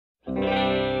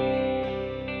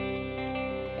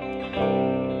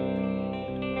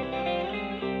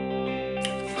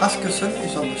Huskisson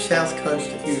is on the south coast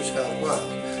of New South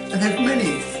Wales and has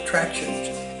many attractions,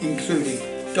 including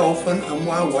dolphin and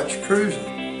whale watch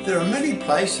cruising. There are many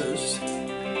places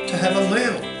to have a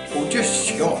meal or just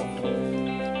shop.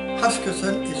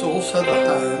 Huskisson is also the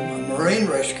home of Marine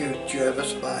Rescue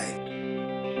Jervis Bay.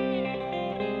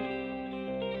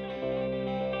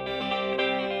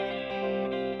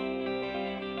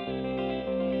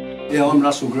 Yeah, I'm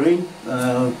Russell Green,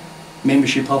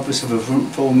 membership officer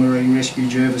for Marine Rescue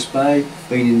Jervis Bay.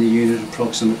 Been in the unit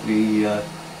approximately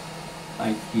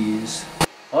 8 years.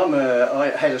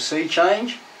 I had a sea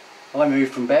change. I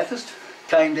moved from Bathurst,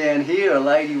 came down here. A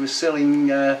lady was selling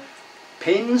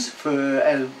pens for,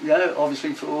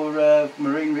 obviously for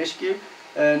Marine Rescue,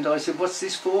 and I said, "What's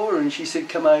this for?" And she said,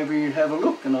 "Come over here and have a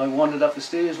look." And I wandered up the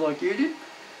stairs like you did,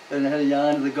 and I had a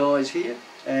yarn with the guys here,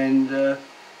 and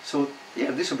thought,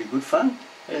 yeah, this will be good fun.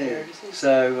 Yeah.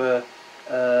 So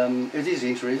it is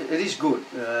interesting. It is good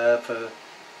for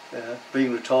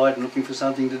being retired and looking for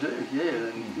something to do.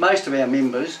 Yeah, and most of our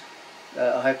members,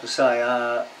 I have to say,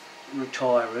 are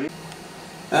retirees.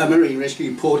 Marine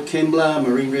Rescue Port Kembla,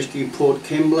 Marine Rescue Port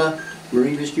Kembla,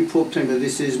 Marine Rescue Port Kembla.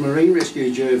 This is Marine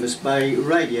Rescue Jervis Bay.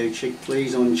 Radio check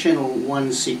please on channel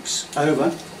 16.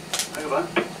 Over. Over.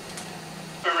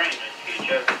 Marine Rescue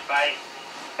Jervis Bay.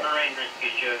 Marine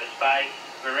Rescue Jervis Bay.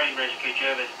 Marine Rescue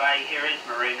Jervis Bay. Here is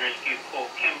Marine Rescue Port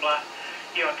Kembla.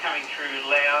 You are coming through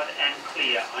loud and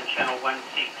clear on channel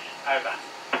 16. Over.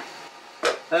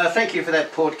 Thank you for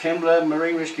that, Port Kembla.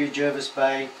 Marine Rescue Jervis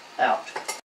Bay, out.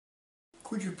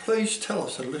 Could you please tell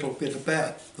us a little bit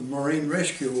about the Marine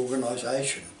Rescue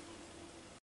organisation?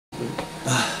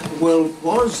 Well, it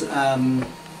was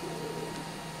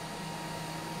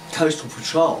Coastal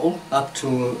Patrol up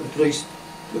to at least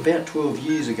about 12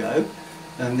 years ago,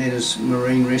 and then as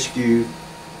Marine Rescue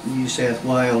New South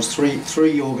Wales,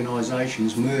 three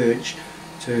organisations merged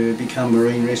to become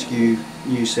Marine Rescue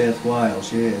New South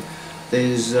Wales. Yeah,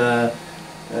 there's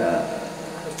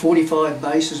 45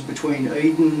 bases between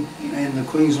Eden and the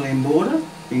Queensland border,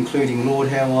 including Lord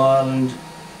Howe Island,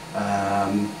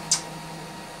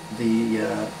 the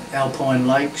Alpine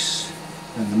Lakes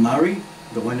and the Murray,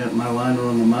 the one at Moana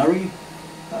on the Murray.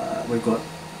 We've got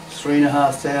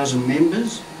 3,500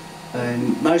 members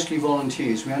and mostly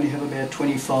volunteers. We only have about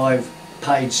 25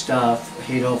 paid staff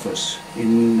head office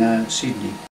in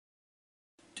Sydney.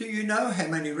 Do you know how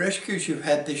many rescues you've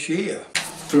had this year?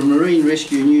 For Marine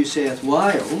Rescue New South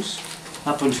Wales,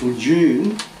 up until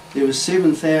June, there were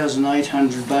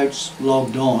 7,800 boats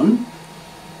logged on,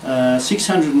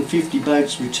 650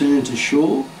 boats returned to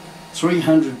shore,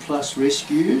 300 plus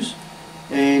rescues,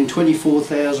 and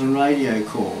 24,000 radio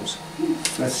calls.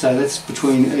 So that's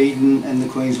between Eden and the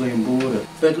Queensland border.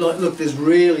 But look, there's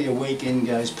rarely a weekend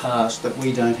goes past that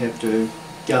we don't have to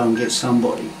go and get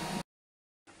somebody.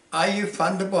 Are you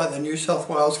funded by the New South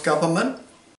Wales government?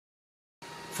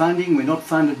 Funding, we're not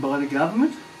funded by the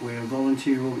government. We're a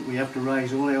volunteer, we have to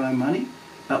raise all our own money,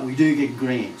 but we do get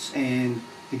grants, and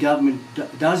the government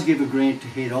does give a grant to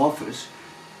head office,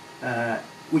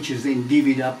 which is then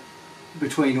divvied up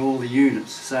between all the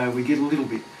units, so we get a little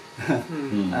bit.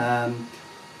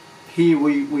 Here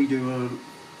we do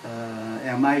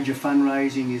our major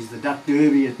fundraising is the Duck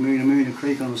Derby at Moona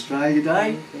Creek on Australia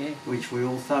Day, which we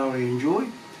all thoroughly enjoy.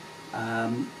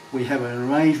 We have an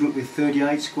arrangement with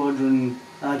 38 Squadron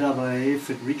RAAF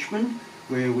at Richmond,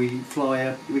 where we fly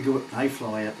out, they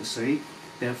fly out to sea,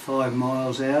 about 5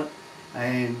 miles out,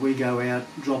 and we go out,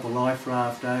 drop a life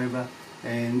raft over,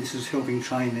 and this is helping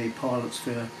train their pilots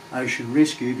for ocean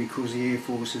rescue because the Air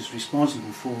Force is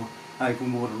responsible for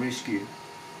open water rescue.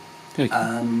 Okay.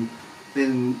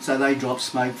 So they drop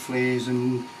smoke flares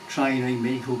and training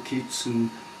medical kits and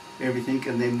everything,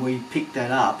 and then we pick that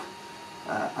up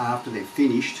after they're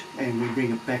finished, and we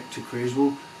bring it back to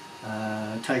Creswell,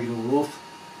 take it all off,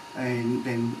 and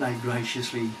then they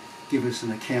graciously give us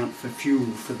an account for fuel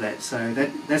for that. So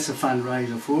that's a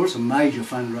fundraiser for us, a major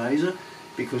fundraiser,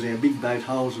 because our big boat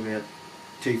holds about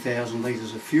 2,000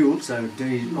 litres of fuel, so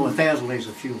 1,000 litres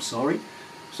of fuel, sorry.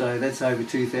 So that's over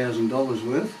 $2,000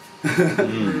 worth.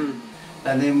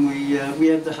 And then we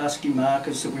have the Husky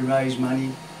markets that we raise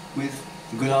money with,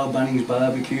 the good old Bunnings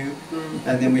barbecue,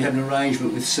 and then we have an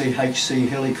arrangement with CHC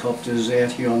helicopters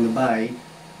out here on the bay,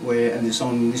 and it's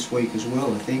on this week as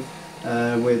well, I think,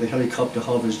 where the helicopter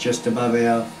hovers just above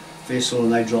our vessel,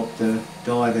 and they drop the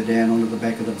diver down onto the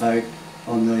back of the boat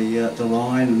on the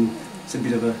line, and it's a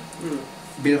bit of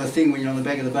a thing when you're on the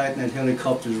back of the boat and that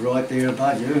helicopter's right there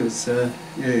above you. It's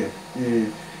yeah.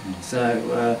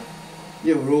 So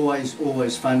yeah, we're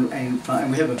always fun, and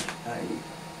we have a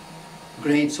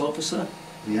grants officer,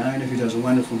 the owner, who does a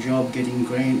wonderful job getting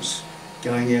grants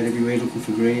going out everywhere looking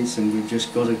for grants, and we've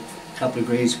just got a couple of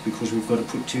grants because we've got to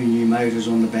put 2 new motors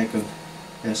on the back of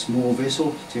our small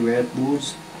vessel, 2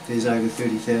 outboards. There's over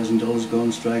 $30,000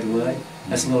 gone straight away.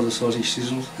 That's a lot of sausage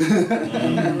sizzles.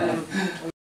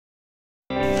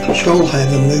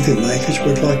 Shoalhaven Movie Makers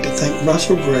would like to thank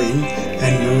Russell Green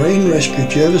and Marine Rescue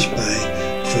Jervis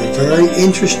Bay for a very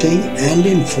interesting and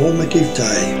informative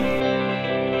day.